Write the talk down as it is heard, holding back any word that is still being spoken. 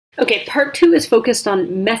Okay, part 2 is focused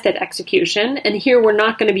on method execution, and here we're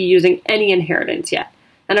not going to be using any inheritance yet.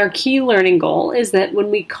 And our key learning goal is that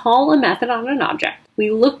when we call a method on an object,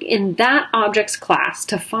 we look in that object's class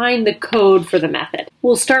to find the code for the method.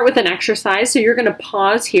 We'll start with an exercise, so you're going to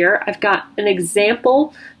pause here. I've got an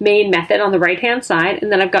example main method on the right-hand side,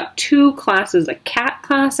 and then I've got two classes, a cat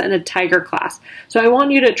class and a tiger class. So I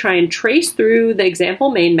want you to try and trace through the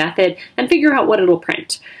example main method and figure out what it'll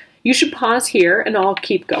print. You should pause here and I'll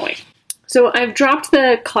keep going. So I've dropped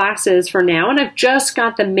the classes for now and I've just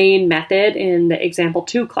got the main method in the example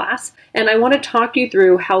 2 class, and I want to talk you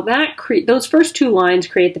through how those first two lines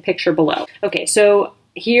create the picture below. Okay, so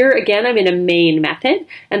here again I'm in a main method,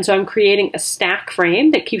 and so I'm creating a stack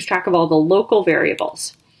frame that keeps track of all the local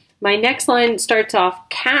variables. My next line starts off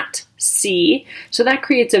cat C, so that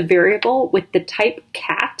creates a variable with the type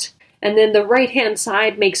cat. And then the right-hand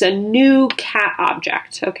side makes a new cat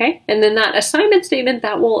object, okay? And then that assignment statement,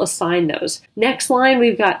 that will assign those. Next line,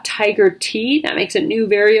 we've got tiger T. That makes a new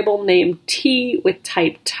variable named T with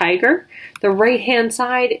type tiger. The right-hand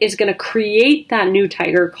side is going to create that new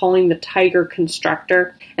tiger, calling the tiger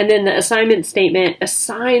constructor. And then the assignment statement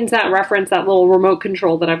assigns that reference, that little remote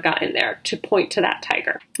control that I've got in there, to point to that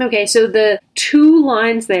tiger. Okay, so the two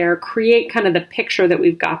lines there create kind of the picture that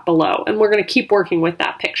we've got below, and we're going to keep working with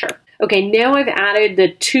that picture. Okay, now I've added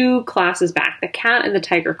the two classes back, the cat and the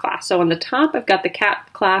tiger class. So on the top, I've got the cat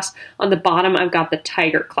class. On the bottom, I've got the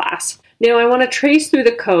tiger class. Now I want to trace through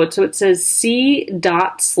the code. So it says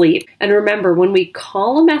c.sleep. And remember, when we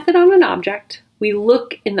call a method on an object, we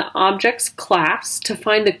look in the object's class to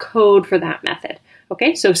find the code for that method.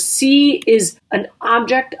 Okay, so C is an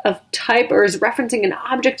object of type, or is referencing an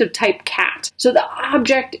object of type cat. So the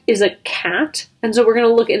object is a cat, and so we're going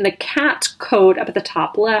to look in the cat code up at the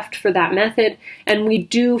top left for that method, and we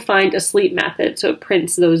do find a sleep method, so it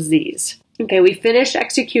prints those Z's. Okay, we finished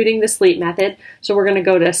executing the sleep method, so we're going to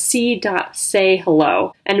go to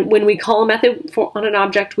c.sayHello. And when we call a method on an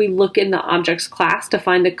object, we look in the object's class to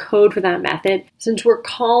find the code for that method. Since we're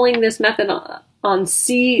calling this method on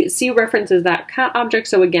C references that cat object,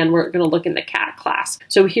 so again, we're going to look in the cat class.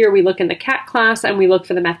 So here we look in the cat class and we look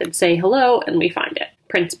for the method sayHello and we find it.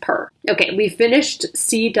 Prints per. Okay, we finished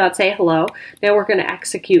c.sayHello. Now we're going to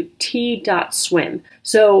execute t.swim.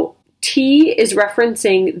 So T is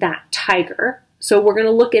referencing that tiger. So we're going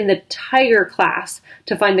to look in the tiger class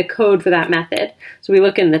to find the code for that method. So we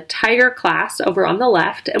look in the tiger class over on the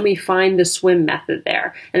left and we find the swim method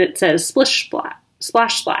there. And it says splish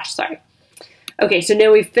splash, sorry. Okay, so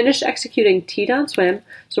now we've finished executing t.swim,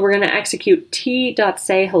 so we're going to execute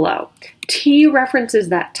t.sayHello. T references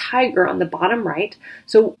that tiger on the bottom right,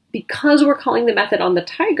 so because we're calling the method on the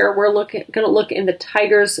tiger, we're going to look in the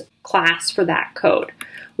tiger's class for that code.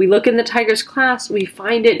 We look in the tiger's class, we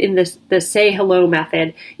find it in the sayHello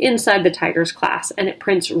method inside the tiger's class, and it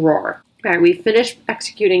prints roar. All right, we finished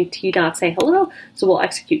executing t.sayHello, so we'll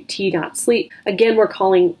execute t.sleep. Again, we're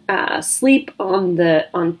calling sleep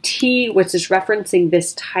on T, which is referencing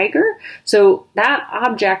this tiger. So that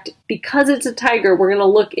object, because it's a tiger, we're going to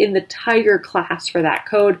look in the tiger class for that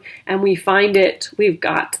code, and we find it. We've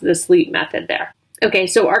got the sleep method there. Okay,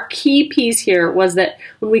 so our key piece here was that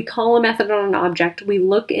when we call a method on an object, we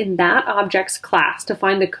look in that object's class to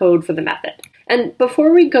find the code for the method. And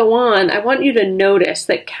before we go on, I want you to notice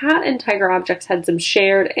that cat and tiger objects had some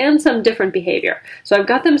shared and some different behavior. So I've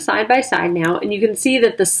got them side by side now, and you can see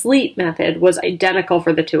that the sleep method was identical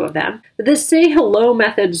for the two of them. The sayHello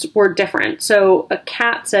methods were different. So a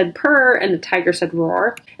cat said purr and the tiger said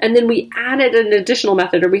roar. And then we added an additional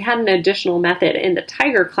method, or we had an additional method in the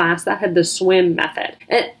tiger class that had the swim method.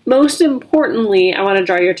 And most importantly, I want to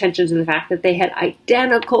draw your attention to the fact that they had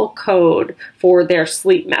identical code for their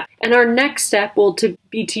sleep method. And our next step will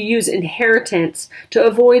be to use inheritance to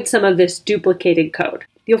avoid some of this duplicated code.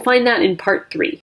 You'll find that in part 3.